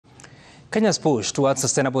Kenya's push towards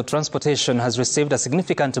sustainable transportation has received a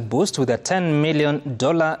significant boost with a $10 million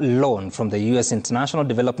loan from the U.S. International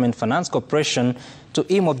Development Finance Corporation to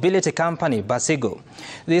e-mobility company BasiGo.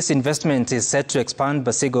 This investment is set to expand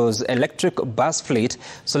BasiGo's electric bus fleet,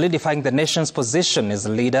 solidifying the nation's position as a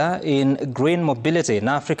leader in green mobility in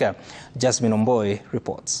Africa. Jasmine Omboy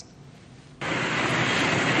reports.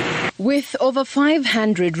 With over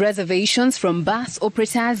 500 reservations from bus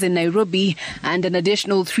operators in Nairobi and an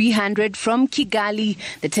additional 300 from Kigali,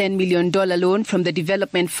 the $10 million loan from the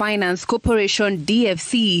Development Finance Corporation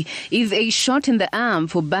 (DFC) is a shot in the arm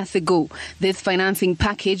for BasiGo. This financing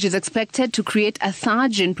package is expected to create a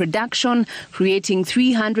surge in production, creating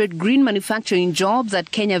 300 green manufacturing jobs at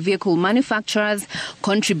Kenya vehicle manufacturers,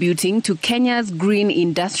 contributing to Kenya's green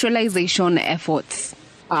industrialization efforts.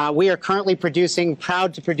 We are currently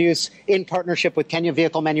proud to produce, in partnership with Kenya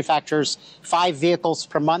vehicle manufacturers, 5 vehicles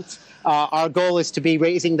per month. Our goal is to be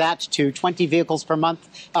raising that to 20 vehicles per month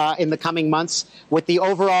in the coming months, with the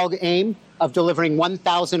overall aim of delivering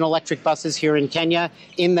 1,000 electric buses here in Kenya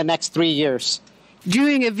in the next 3 years.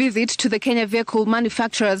 During a visit to the Kenya vehicle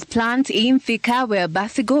manufacturer's plant in Thika, where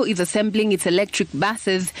BasiGo is assembling its electric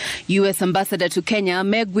buses, U.S. Ambassador to Kenya,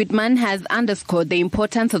 Meg Whitman, has underscored the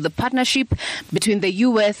importance of the partnership between the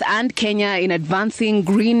U.S. and Kenya in advancing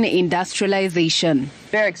green industrialization.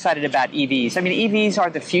 Very excited about EVs. I mean, EVs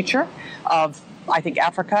are the future of, I think,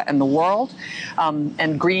 Africa and the world,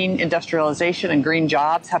 and green industrialization and green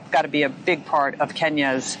jobs have got to be a big part of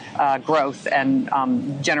Kenya's growth and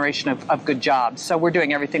generation of good jobs. So we're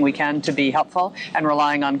doing everything we can to be helpful and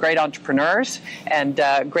relying on great entrepreneurs and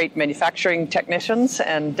great manufacturing technicians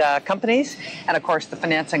and companies, and of course the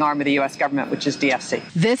financing arm of the U.S. government, which is DFC.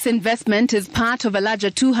 This investment is part of a larger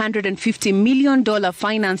 $250 million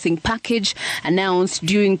financing package announced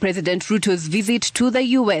during President Ruto's visit to the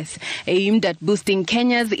U.S., aimed at boosting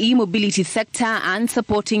Kenya's e-mobility sector and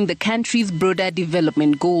supporting the country's broader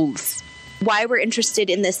development goals. Why we're interested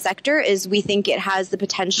in this sector is we think it has the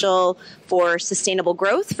potential for sustainable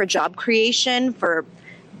growth, for job creation, for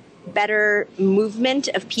better movement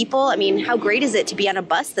of people. I mean, how great is it to be on a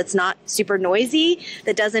bus that's not super noisy,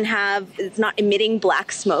 that it's not emitting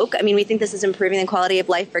black smoke? I mean, we think this is improving the quality of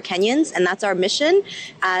life for Kenyans, and that's our mission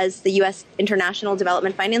as the U.S. International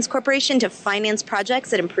Development Finance Corporation, to finance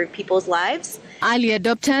projects that improve people's lives. Early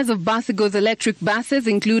adopters of BasiGo's electric buses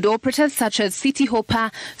include operators such as City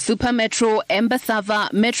Hopper, Super Metro,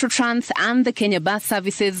 Embasava, Metrotrans, and the Kenya Bus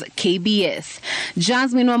Services (KBS).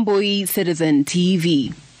 Jasmine Omboy, Citizen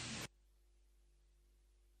TV.